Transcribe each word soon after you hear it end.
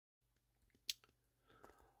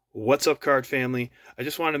What's up, card family? I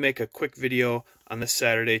just wanted to make a quick video on this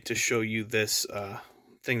Saturday to show you this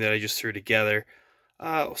thing that I just threw together.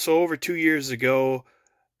 So over 2 years ago,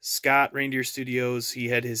 Scott Reindeer Studios, he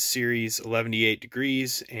had his series 11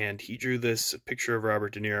 Degrees, and he drew this picture of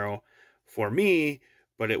Robert De Niro for me,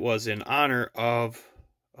 but it was in honor of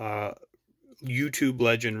YouTube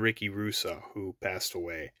legend Ricky Russo, who passed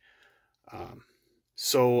away.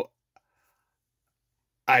 So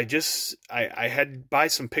I had to buy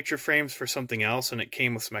some picture frames for something else, and it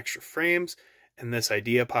came with some extra frames, and this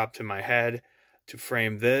idea popped in my head to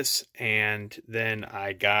frame this, and then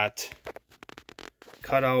I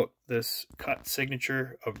cut out this cut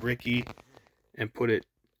signature of Ricky and put it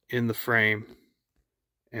in the frame.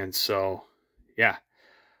 And so yeah,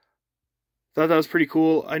 thought that was pretty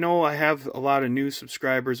cool. I know I have a lot of new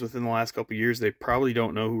subscribers within the last couple years. They probably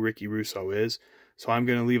don't know who Ricky Russo is, so I'm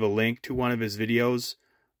going to leave a link to one of his videos.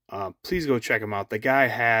 Please go check him out. The guy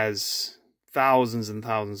has thousands and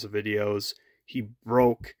thousands of videos. He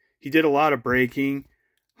did a lot of breaking,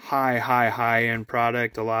 high-end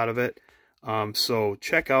product, a lot of it. So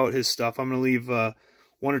check out his stuff. I'm going to leave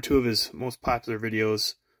one or two of his most popular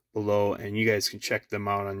videos below, and you guys can check them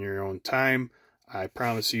out on your own time. I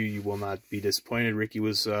promise you, you will not be disappointed. Ricky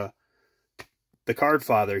was the card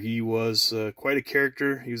father. He was quite a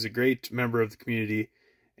character. He was a great member of the community,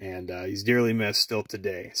 and he's dearly missed still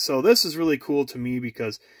today. So this is really cool to me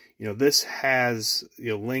because, you know, this has, you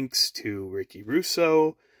know, links to Ricky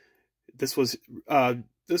Russo. This was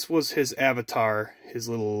his avatar, his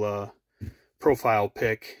little profile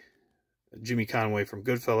pic, Jimmy Conway from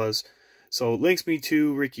Goodfellas. So it links me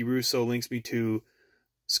to Ricky Russo, links me to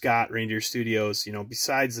Scott Reindeer Studios. You know,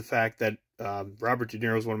 besides the fact that Robert De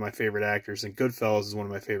Niro is one of my favorite actors and Goodfellas is one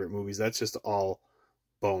of my favorite movies, that's just all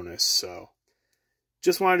bonus. So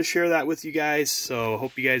just wanted to share that with you guys. So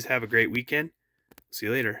hope you guys have a great weekend. See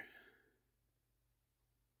you later.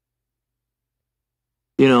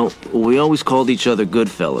 You know, we always called each other good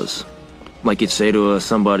fellas. Like you'd say to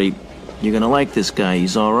somebody, "You're gonna like this guy,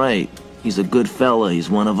 he's alright. He's a good fella, he's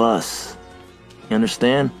one of us." You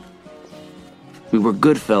understand? We were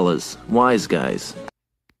good fellas, wise guys.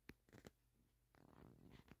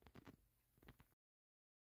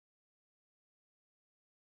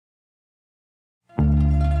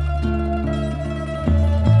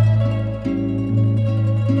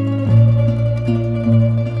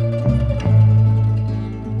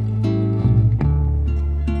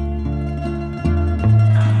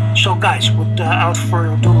 So guys, without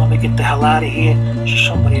further ado, let me get the hell out of here so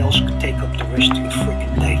somebody else can take up the rest of your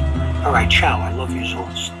freaking day. Alright, ciao, I love you as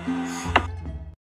always.